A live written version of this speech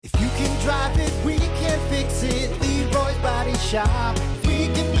drive it, we can fix it. Leroy's Body Shop. We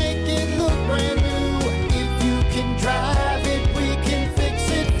can make it look brand new. If you can drive it, we can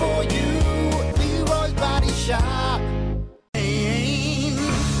fix it for you. Leroy's Body Shop.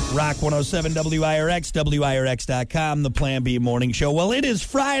 Rock 107 WIRX, WIRX.com, the Plan B Morning Show. Well, it is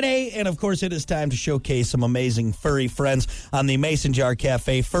Friday, and of course, it is time to showcase some amazing furry friends on the Mason Jar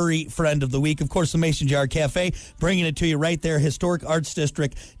Cafe Furry Friend of the Week. Of course, the Mason Jar Cafe, bringing it to you right there, Historic Arts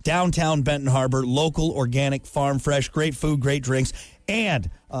District, downtown Benton Harbor, local, organic, farm fresh, great food, great drinks, and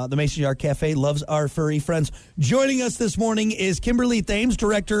the Mason Jar Cafe loves our furry friends. Joining us this morning is Kimberly Thames,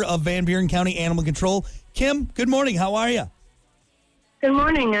 Director of Van Buren County Animal Control. Kim, good morning. How are you? Good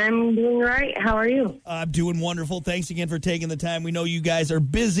morning. I'm doing right. How are you? I'm doing wonderful. Thanks again for taking the time. We know you guys are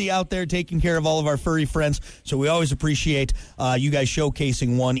busy out there taking care of all of our furry friends, so we always appreciate you guys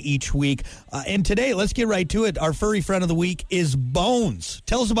showcasing one each week. And today, let's get right to it. Our furry friend of the week is Bones.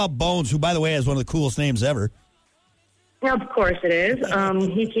 Tell us about Bones, who, by the way, has one of the coolest names ever. Yeah, of course it is.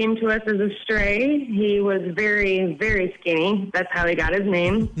 He came to us as a stray. He was very, very skinny. That's how he got his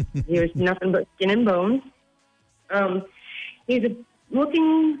name. He was nothing but skin and bones. He's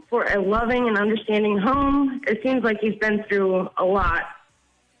looking for a loving and understanding home. It seems like he's been through a lot,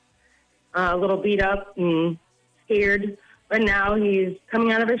 a little beat up and scared, but now he's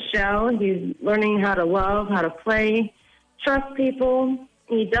coming out of his shell. He's learning how to love, how to play, trust people.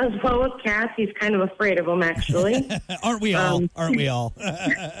 He does well with cats. He's kind of afraid of them, actually. Aren't we all? Aren't we all?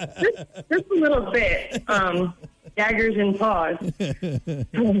 Just a little bit. Daggers and paws.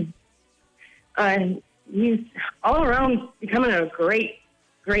 He's all around becoming a great,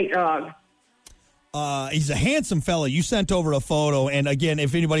 great dog. He's a handsome fella. You sent over a photo, and again,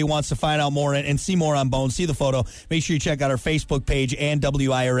 if anybody wants to find out more and see more on Bones, see the photo, make sure you check out our Facebook page and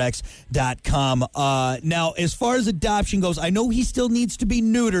WIRX.com. Now, as far as adoption goes, I know he still needs to be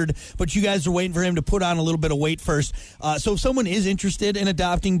neutered, but you guys are waiting for him to put on a little bit of weight first. So if someone is interested in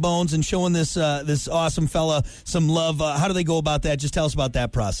adopting Bones and showing this awesome fella some love, how do they go about that? Just tell us about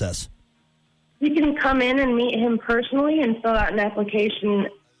that process. You can come in and meet him personally and fill out an application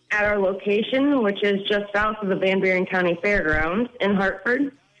at our location, which is just south of the Van Buren County Fairgrounds in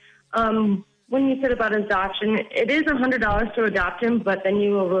Hartford. When you said about adoption, it is $100 to adopt him, but then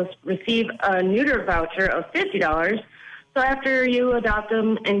you will receive a neuter voucher of $50. So after you adopt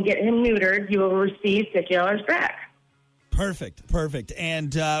him and get him neutered, you will receive $50 back. Perfect.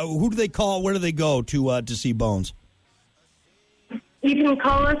 And who do they call? Where do they go to see Bones? You can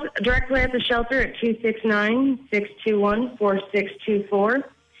call us directly at the shelter at 269-621-4624.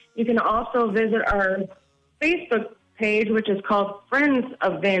 You can also visit our Facebook page, which is called Friends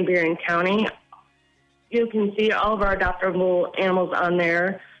of Van Buren County. You can see all of our adoptable animals on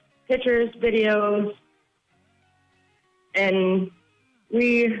there, pictures, videos, and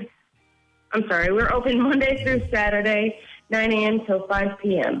we're open Monday through Saturday, 9 a.m. till 5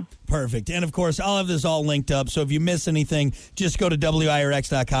 p.m. Perfect. And, of course, I'll have this all linked up, so if you miss anything, just go to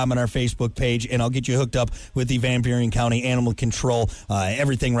WIRX.com on our Facebook page, and I'll get you hooked up with the Van Buren County Animal Control,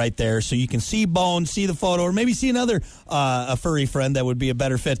 everything right there, so you can see Bones, see the photo, or maybe see another a furry friend that would be a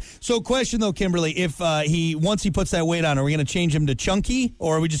better fit. So, question, though, Kimberly, if once he puts that weight on, are we going to change him to Chunky,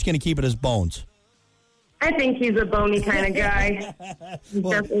 or are we just going to keep it as Bones? I think he's a bony kind of guy. He's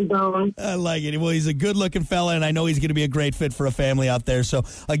definitely bone. I like it. Well, he's a good-looking fella, and I know he's going to be a great fit for a family out there. So,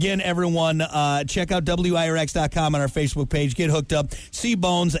 again, everyone, check out WIRX.com on our Facebook page. Get hooked up, see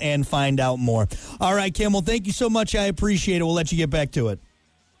Bones, and find out more. All right, Kim, well, thank you so much. I appreciate it. We'll let you get back to it.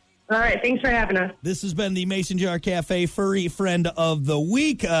 All right, thanks for having us. This has been the Mason Jar Cafe Furry Friend of the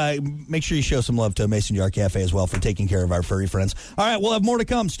Week. Make sure you show some love to Mason Jar Cafe as well for taking care of our furry friends. All right, we'll have more to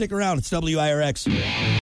come. Stick around. It's WIRX.